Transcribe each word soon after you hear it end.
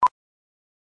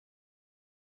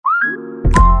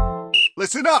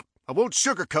Listen up. I won't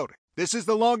sugarcoat it. This is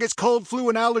the longest cold, flu,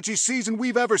 and allergy season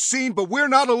we've ever seen, but we're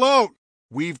not alone.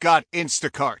 We've got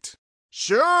Instacart.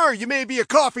 Sure, you may be a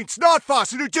coughing snot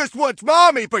faucet who just wants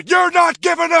mommy, but you're not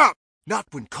giving up! Not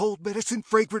when cold medicine,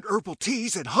 fragrant herbal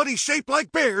teas, and honey shaped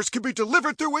like bears can be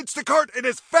delivered through Instacart in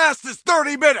as fast as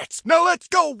 30 minutes! Now let's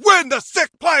go win the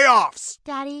sick playoffs!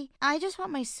 Daddy, I just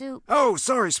want my soup. Oh,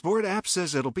 sorry, Sport. App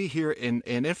says it'll be here in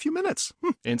a few minutes.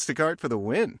 Instacart for the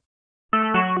win.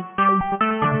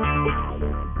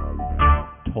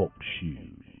 Talk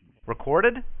shoes.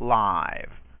 Recorded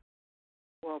live.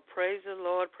 Well, praise the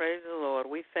Lord, praise the Lord.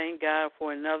 We thank God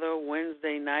for another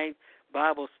Wednesday night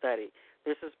Bible study.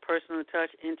 This is Personal Touch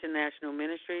International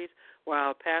Ministries, where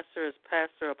our pastor is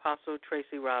Pastor Apostle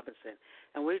Tracy Robinson.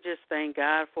 And we just thank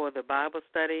God for the Bible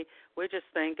study. We just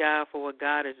thank God for what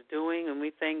God is doing, and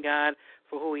we thank God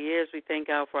for who He is. We thank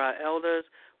God for our elders.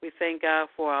 We thank God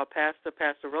for our pastor,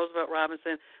 Pastor Roosevelt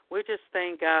Robinson. We just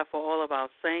thank God for all of our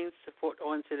saints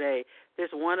on today, this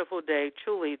wonderful day,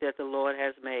 truly, that the Lord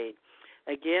has made.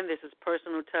 Again, this is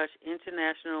Personal Touch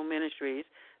International Ministries.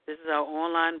 This is our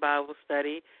online Bible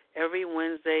study. Every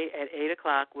Wednesday at 8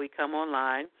 o'clock, we come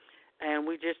online, and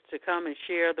we just to come and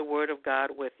share the Word of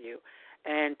God with you.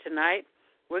 And tonight,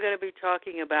 we're going to be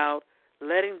talking about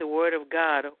letting the Word of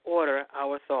God order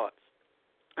our thoughts.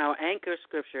 Our anchor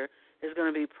scripture is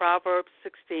going to be Proverbs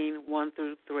 16, 1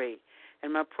 through 3.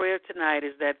 And my prayer tonight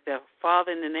is that the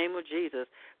Father, in the name of Jesus,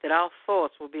 that our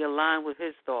thoughts will be aligned with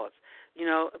His thoughts. You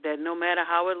know, that no matter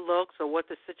how it looks or what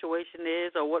the situation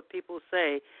is or what people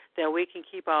say, that we can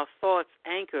keep our thoughts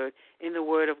anchored in the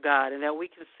Word of God and that we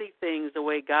can see things the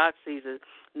way God sees it,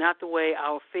 not the way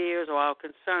our fears or our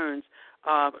concerns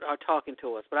are talking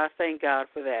to us. But I thank God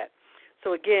for that.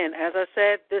 So again, as I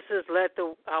said, this is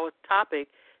our topic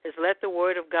is let the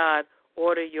Word of God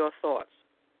order your thoughts.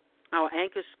 Our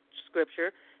anchor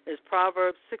scripture is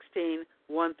Proverbs 16,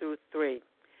 1 through 3.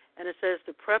 And it says,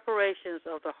 the preparations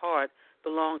of the heart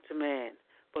belong to man,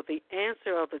 but the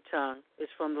answer of the tongue is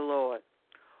from the Lord.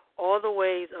 All the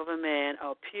ways of a man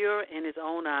are pure in his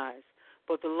own eyes,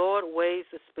 but the Lord weighs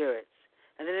the spirits.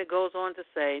 And then it goes on to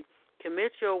say,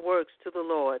 commit your works to the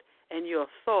Lord, and your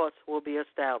thoughts will be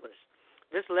established.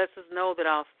 This lets us know that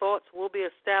our thoughts will be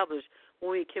established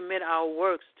when we commit our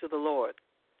works to the Lord.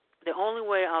 The only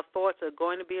way our thoughts are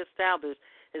going to be established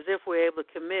is if we're able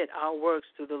to commit our works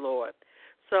to the Lord.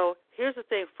 So here's the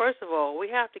thing. First of all, we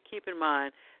have to keep in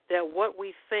mind that what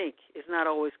we think is not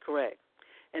always correct.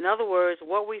 In other words,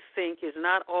 what we think is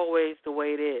not always the way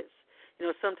it is. You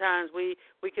know, sometimes we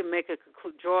can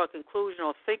draw a conclusion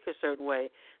or think a certain way.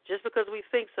 Just because we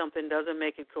think something doesn't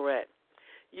make it correct.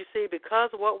 You see,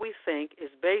 because what we think is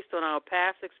based on our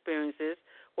past experiences,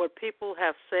 what people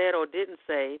have said or didn't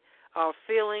say, our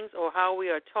feelings or how we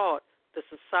are taught, the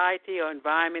society or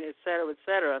environment, et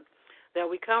cetera, that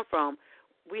we come from,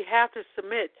 we have to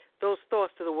submit those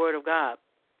thoughts to the Word of God.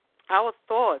 Our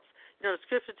thoughts, you know, the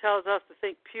Scripture tells us to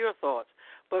think pure thoughts,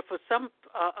 but for some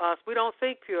us, we don't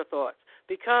think pure thoughts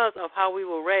because of how we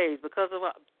were raised, because of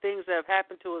things that have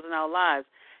happened to us in our lives.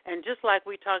 And just like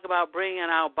we talk about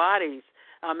bringing our bodies,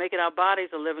 making our bodies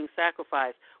a living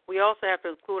sacrifice, we also have to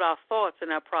include our thoughts in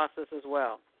that process as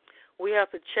well. We have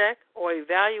to check or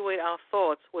evaluate our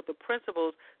thoughts with the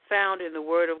principles found in the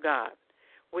Word of God.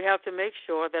 We have to make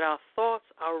sure that our thoughts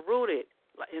are rooted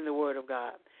in the Word of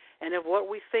God. And if what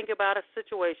we think about a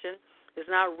situation is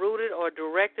not rooted or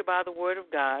directed by the Word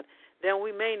of God, then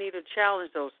we may need to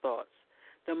challenge those thoughts.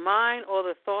 The mind or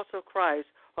the thoughts of Christ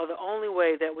are the only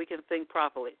way that we can think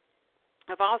properly.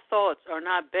 If our thoughts are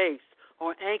not based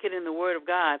or anchored in the Word of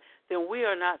God, then we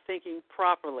are not thinking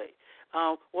properly.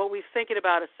 What we're thinking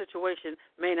about a situation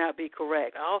may not be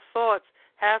correct. Our thoughts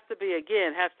has to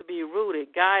be rooted,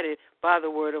 guided by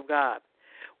the Word of God.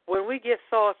 When we get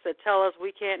thoughts that tell us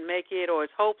we can't make it or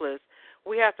it's hopeless,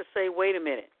 we have to say, wait a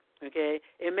minute, okay?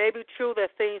 It may be true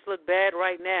that things look bad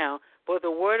right now, but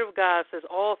the Word of God says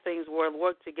all things will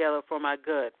work together for my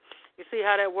good. You see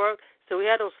how that works? So we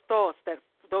had those thoughts,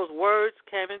 those words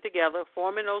coming together,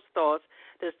 forming those thoughts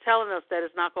that's telling us that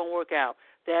it's not going to work out,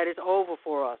 that it's over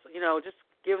for us, you know, just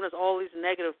giving us all these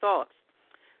negative thoughts.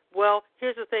 Well,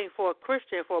 here's the thing. For a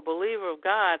Christian, for a believer of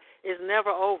God, it's never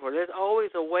over. There's always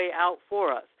a way out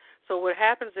for us. So what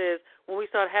happens is when we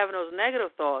start having those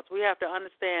negative thoughts, we have to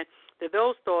understand that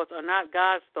those thoughts are not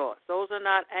God's thoughts. Those are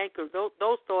not anchored.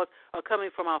 Those thoughts are coming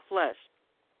from our flesh.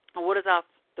 And what is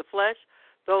the flesh?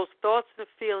 Those thoughts and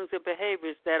feelings and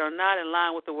behaviors that are not in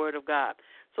line with the Word of God.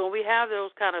 So when we have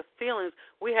those kind of feelings,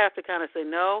 we have to kind of say,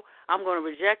 no, I'm going to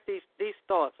reject these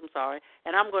thoughts,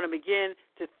 and I'm going to begin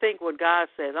to think what God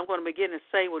says. I'm going to begin to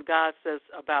say what God says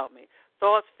about me.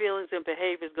 Thoughts, feelings, and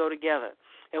behaviors go together.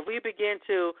 If we begin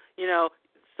to,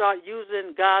 start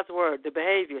using God's word, the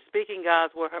behavior, speaking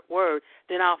God's word,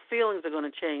 then our feelings are going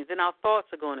to change. Then our thoughts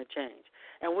are going to change.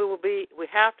 And we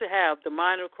have to have the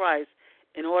mind of Christ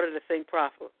in order to think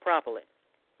properly.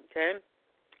 Okay?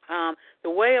 The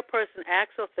way a person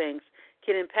acts or thinks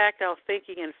can impact our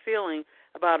thinking and feeling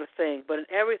about a thing, but in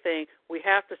everything, we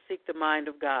have to seek the mind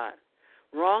of God.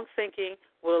 Wrong thinking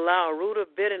will allow a root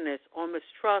of bitterness or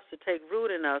mistrust to take root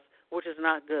in us, which is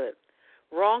not good.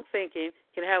 Wrong thinking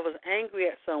can have us angry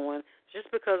at someone just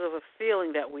because of a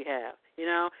feeling that we have.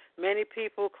 Many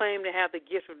people claim to have the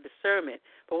gift of discernment,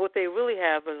 but what they really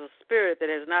have is a spirit that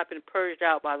has not been purged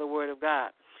out by the word of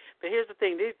God. But here's the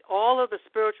thing. All of the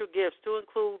spiritual gifts, to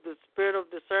include the spirit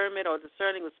of discernment or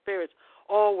discerning of spirits,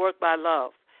 all work by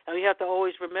love. And we have to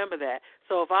always remember that.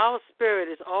 So if our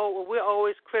spirit is we're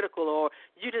always critical, or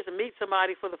you just meet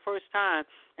somebody for the first time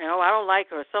and, I don't like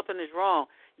her, something is wrong,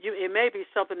 it may be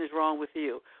something is wrong with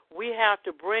you. We have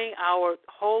to bring our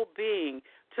whole being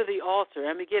to the altar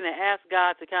and begin to ask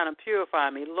God to kind of purify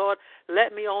me. Lord,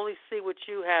 let me only see what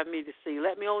you have me to see.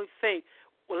 Let me only think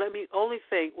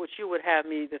what you would have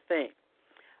me to think.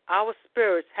 Our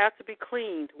spirits have to be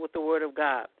cleaned with the word of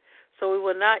God. So we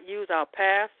will not use our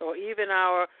past or even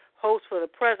our hopes for the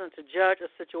present to judge a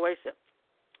situation.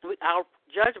 Our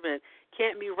judgment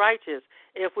can't be righteous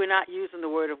if we're not using the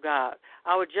word of God.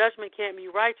 Our judgment can't be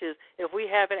righteous if we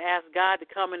haven't asked God to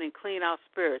come in and clean our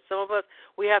spirit. Some of us,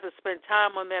 we have to spend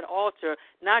time on that altar,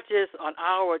 not just an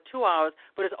hour or 2 hours,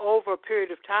 but it's over a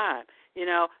period of time.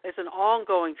 It's an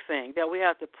ongoing thing that we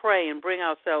have to pray and bring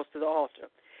ourselves to the altar.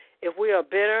 If we are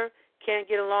bitter, can't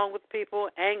get along with people,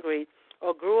 angry,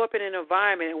 or grew up in an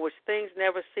environment in which things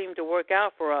never seem to work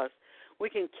out for us, we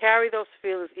can carry those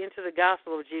feelings into the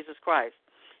gospel of Jesus Christ.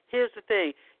 Here's the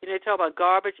thing. They talk about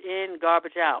garbage in,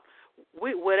 garbage out.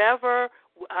 Whatever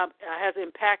has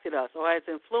impacted us or has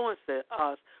influenced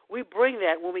us, we bring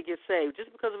that when we get saved.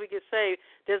 Just because we get saved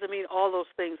doesn't mean all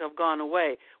those things have gone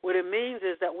away. What it means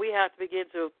is that we have to begin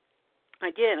to,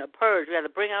 again, a purge. We have to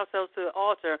bring ourselves to the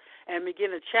altar and begin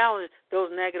to challenge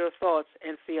those negative thoughts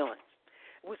and feelings.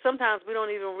 Sometimes we don't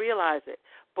even realize it.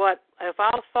 But if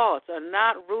our thoughts are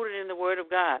not rooted in the Word of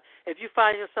God, if you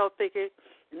find yourself thinking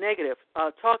negative,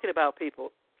 talking about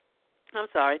people,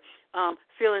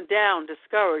 feeling down,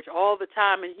 discouraged all the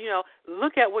time, and,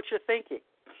 look at what you're thinking.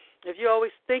 If you're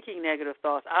always thinking negative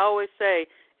thoughts, I always say,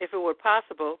 if it were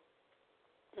possible,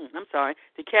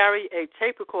 to carry a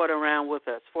tape recorder around with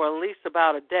us for at least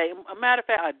about a day. A matter of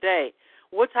fact, a day.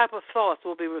 What type of thoughts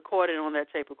will be recorded on that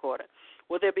tape recorder?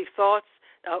 Will there be thoughts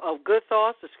of good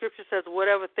thoughts? The scripture says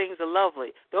whatever things are lovely,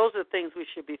 those are the things we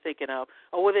should be thinking of.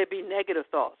 Or will there be negative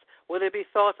thoughts? Will there be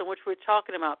thoughts in which we're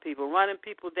talking about people, running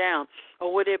people down?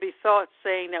 Or will there be thoughts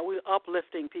saying that we're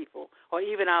uplifting people or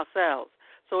even ourselves?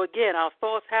 So again, our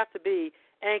thoughts have to be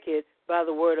anchored by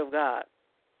the Word of God.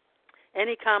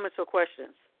 Any comments or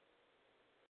questions?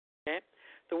 Okay.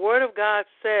 The Word of God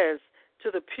says,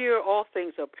 to the pure, all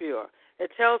things are pure.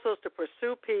 It tells us to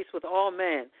pursue peace with all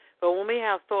men. But when we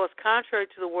have thoughts contrary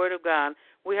to the Word of God,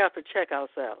 we have to check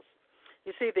ourselves.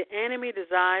 You see, the enemy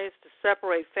desires to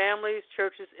separate families,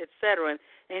 churches, etc.,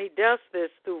 and he does this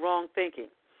through wrong thinking.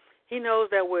 He knows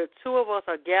that where two of us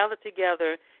are gathered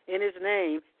together in his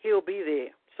name, he'll be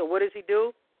there. So what does he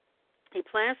do? He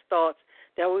plants thoughts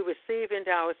that we receive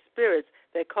into our spirits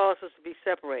that cause us to be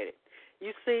separated.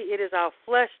 You see, it is our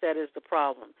flesh that is the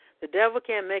problem. The devil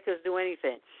can't make us do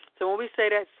anything. So when we say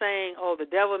that saying, the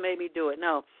devil made me do it,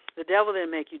 no, the devil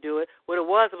didn't make you do it. What it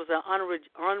was an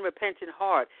unrepentant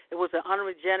heart. It was an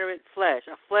unregenerate flesh,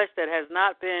 a flesh that has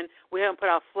not been, we haven't put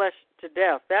our flesh to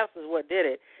death. That was what did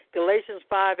it. Galatians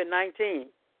 5:19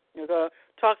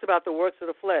 talks about the works of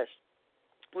the flesh.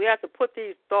 We have to put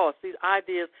these thoughts, these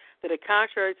ideas that are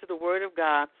contrary to the Word of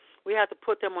God, we have to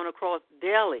put them on the cross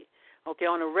daily,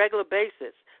 on a regular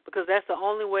basis, because that's the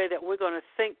only way that we're going to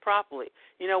think properly.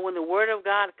 When the Word of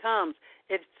God comes,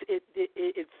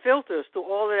 it filters through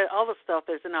all of that other stuff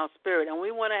that's in our spirit, and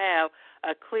we want to have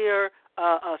a clear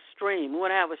stream. We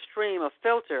want to have a stream, a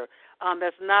filter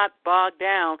that's not bogged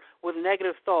down with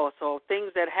negative thoughts or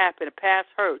things that happen, past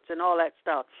hurts and all that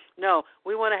stuff. No,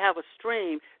 we want to have a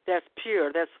stream that's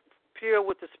pure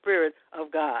with the Spirit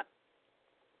of God.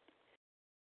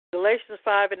 Galatians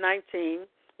 5:19,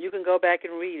 you can go back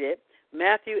and read it.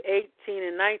 Matthew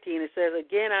 18:19, it says,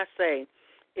 again I say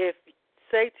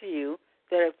to you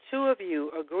that if two of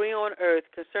you agree on earth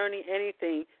concerning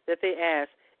anything that they ask,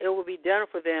 it will be done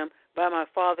for them by my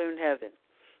Father in heaven.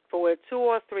 For where two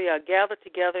or three are gathered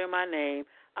together in my name,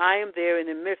 I am there in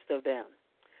the midst of them.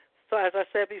 So as I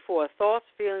said before, thoughts,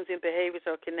 feelings, and behaviors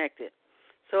are connected.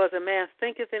 So as a man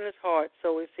thinketh in his heart,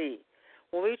 so is he.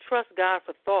 When we trust God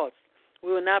for thoughts,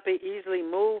 we will not be easily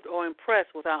moved or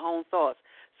impressed with our own thoughts.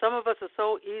 Some of us are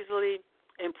so easily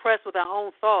impressed with our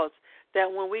own thoughts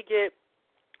that when we get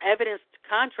evidence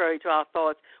contrary to our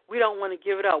thoughts, we don't want to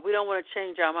give it up. We don't want to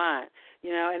change our mind,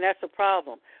 and that's a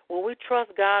problem. When we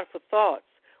trust God for thoughts,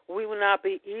 we will not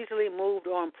be easily moved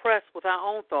or impressed with our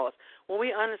own thoughts. When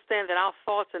we understand that our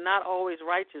thoughts are not always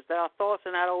righteous, that our thoughts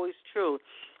are not always true,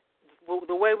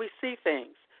 the way we see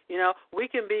things, we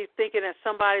can be thinking that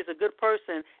somebody's a good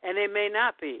person and they may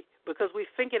not be because we're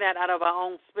thinking that out of our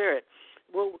own spirit.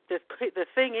 Well, the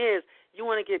thing is, you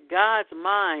want to get God's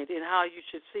mind in how you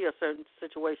should see a certain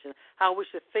situation, how we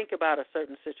should think about a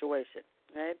certain situation,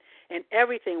 right? In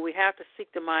everything, we have to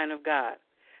seek the mind of God.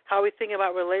 How we think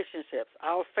about relationships,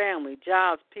 our family,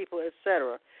 jobs, people,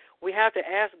 etc. We have to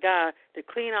ask God to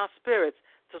clean our spirits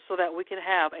so that we can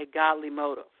have a godly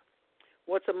motive.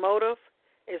 What's a motive?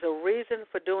 Is a reason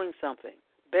for doing something,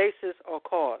 basis or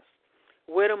cause.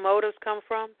 Where do motives come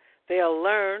from? They are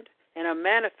learned and are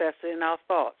manifested in our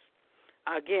thoughts.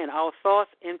 Again, our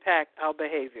thoughts impact our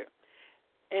behavior.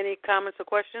 Any comments or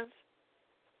questions?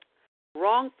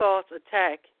 Wrong thoughts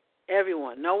attack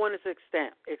everyone. No one is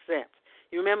exempt.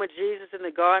 You remember Jesus in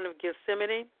the Garden of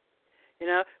Gethsemane?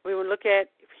 We would look at,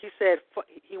 he said,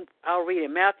 I'll read it,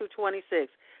 Matthew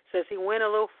 26 says he went a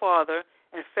little farther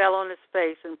and fell on his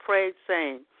face and prayed,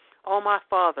 saying, "O my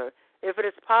Father, if it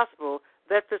is possible,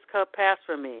 let this cup pass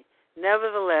from me.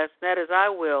 Nevertheless, not as I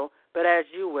will, but as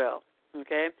you will."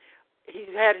 Okay? He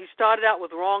started out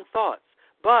with wrong thoughts,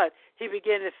 but he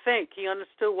began to think. He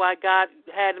understood why God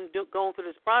had him going through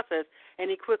this process, and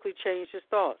he quickly changed his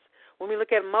thoughts. When we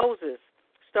look at Moses,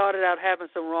 started out having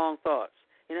some wrong thoughts.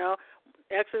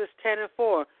 Exodus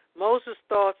 10:4, Moses'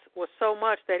 thoughts were so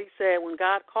much that he said when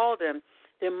God called him,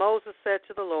 then Moses said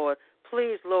to the Lord,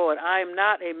 "Please, Lord, I am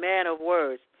not a man of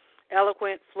words,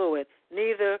 eloquent, fluent,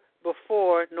 neither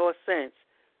before nor since.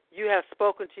 You have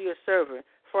spoken to your servant,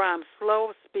 for I am slow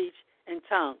of speech and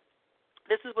tongue."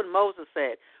 This is what Moses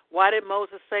said. Why did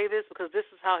Moses say this? Because this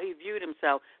is how he viewed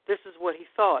himself. This is what he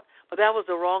thought. But that was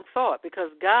the wrong thought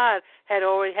because God had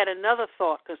already had another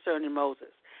thought concerning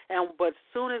Moses. But as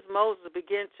soon as Moses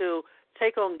began to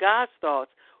take on God's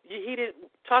thoughts, he didn't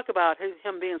talk about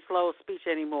him being slow of speech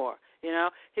anymore.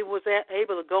 He was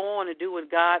able to go on and do what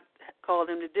God called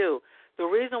him to do. The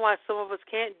reason why some of us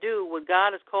can't do what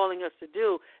God is calling us to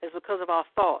do is because of our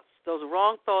thoughts. Those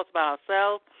wrong thoughts about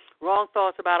ourselves, wrong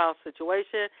thoughts about our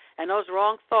situation, and those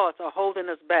wrong thoughts are holding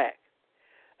us back.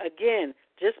 Again,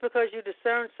 just because you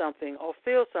discern something or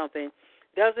feel something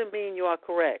doesn't mean you are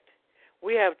correct.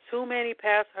 We have too many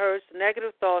past hurts,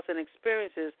 negative thoughts, and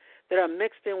experiences that are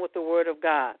mixed in with the Word of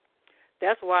God.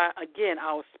 That's why, again,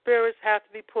 our spirits have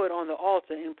to be put on the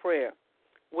altar in prayer.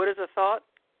 What is a thought?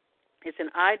 It's an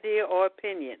idea or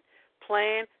opinion,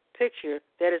 plan, picture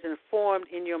that is informed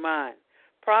in your mind.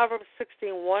 Proverbs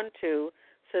 16:1-2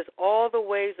 says, "All the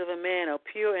ways of a man are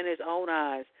pure in his own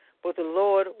eyes, but the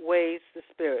Lord weighs the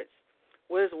spirits."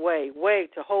 What is weigh? Weigh,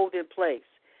 to hold in place.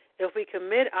 If we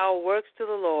commit our works to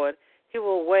the Lord, he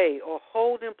will weigh or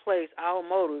hold in place our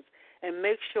motives and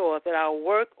make sure that our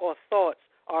work or thoughts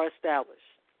are established.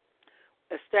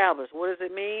 Establish, what does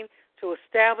it mean? To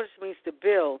establish means to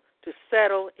build, to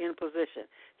settle in position.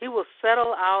 He will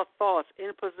settle our thoughts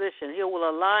in position. He will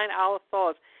align our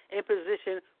thoughts in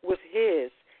position with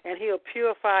his, and he'll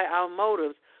purify our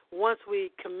motives once we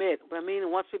commit.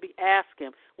 Once we ask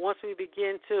him, once we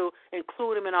begin to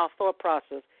include him in our thought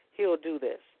process, he'll do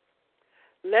this.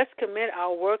 Let's commit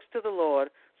our works to the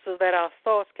Lord so that our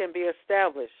thoughts can be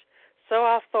established, so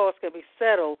our thoughts can be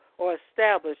settled or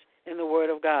established in the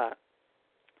Word of God.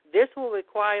 This will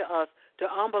require us to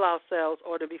humble ourselves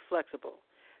or to be flexible.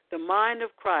 The mind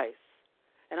of Christ,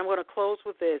 and I'm going to close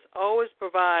with this, always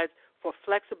provides for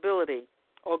flexibility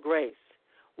or grace.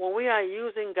 When we are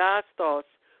using God's thoughts,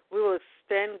 we will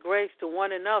extend grace to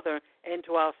one another and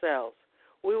to ourselves.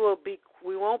 We won't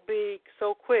be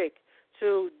so quick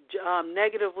to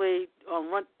negatively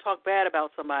talk bad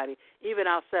about somebody, even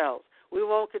ourselves. We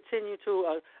won't continue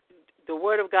to, the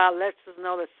Word of God lets us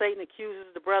know that Satan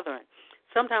accuses the brethren.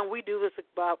 Sometimes we do this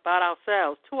about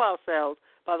ourselves, to ourselves,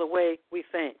 by the way we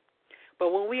think. But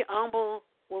when we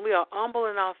are humble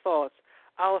in our thoughts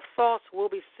will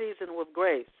be seasoned with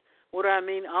grace. What do I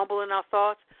mean, humble in our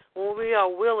thoughts? When we are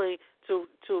willing to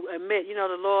admit,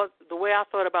 the Lord, the way I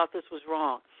thought about this was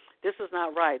wrong. this is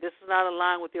not right. This is not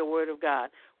aligned with your word of God.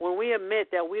 When we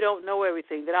admit that we don't know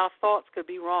everything, that our thoughts could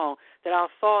be wrong, that our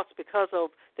thoughts, because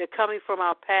of they're coming from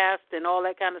our past and all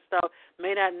that kind of stuff,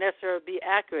 may not necessarily be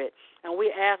accurate, and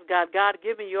we ask God, God,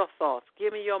 give me your thoughts,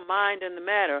 give me your mind in the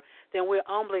matter, then we're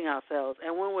humbling ourselves.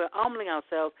 And when we're humbling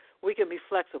ourselves, we can be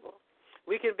flexible.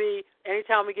 We can be,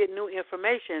 anytime we get new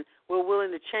information, we're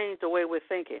willing to change the way we're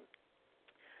thinking.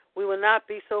 We will not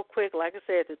be so quick, like I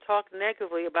said, to talk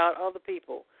negatively about other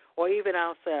people or even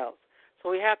ourselves. So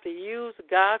we have to use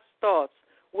God's thoughts,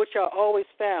 which are always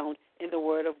found in the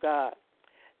Word of God.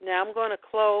 Now I'm going to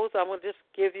close. I'm going to just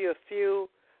give you a few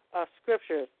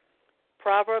scriptures.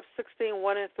 Proverbs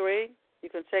 16:1 and 3. You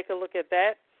can take a look at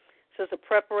that. It says, the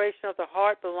preparation of the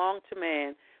heart belongs to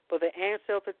man, but the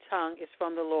answer of the tongue is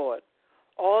from the Lord.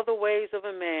 All the ways of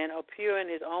a man are pure in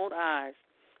his own eyes,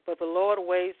 but the Lord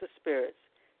weighs the spirits.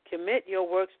 Commit your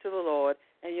works to the Lord,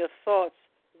 and your thoughts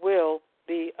will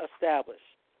be established.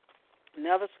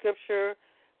 Another scripture,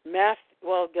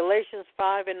 Galatians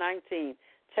 5:19.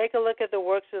 Take a look at the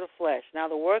works of the flesh. Now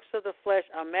the works of the flesh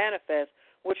are manifest,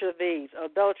 which are these: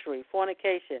 adultery,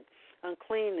 fornication,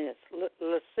 uncleanness,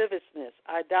 lasciviousness,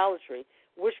 idolatry,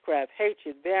 witchcraft,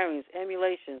 hatred, variance,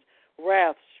 emulations,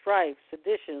 wrath, strife,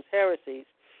 seditions, heresies,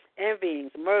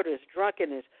 envyings, murders,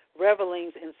 drunkenness,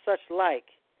 revelings, and such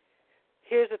like.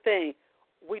 Here's the thing.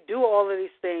 We do all of these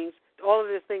things. All of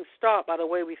these things start by the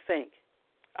way we think.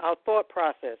 Our thought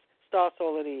process starts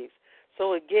all of these.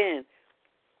 So again,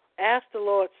 ask the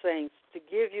Lord, saints, to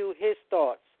give you his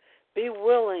thoughts. Be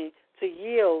willing to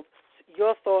yield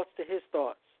your thoughts to his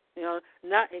thoughts. And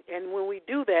when we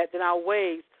do that, then our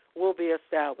ways will be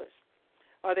established.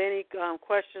 Are there any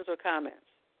questions or comments?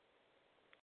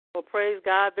 Well, praise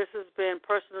God. This has been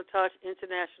Personal Touch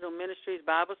International Ministries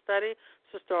Bible Study.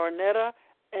 Sister Arnetta,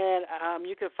 and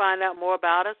you can find out more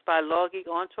about us by logging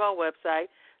onto our website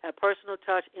at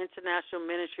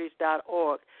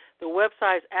personaltouchinternationalministries.org. The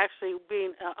website is actually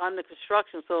being under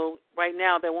construction, so right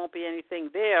now there won't be anything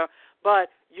there,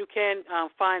 but you can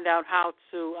find out how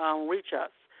to reach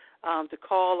us, to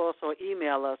call us or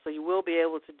email us, so you will be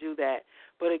able to do that.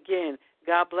 But again,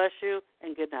 God bless you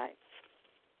and good night.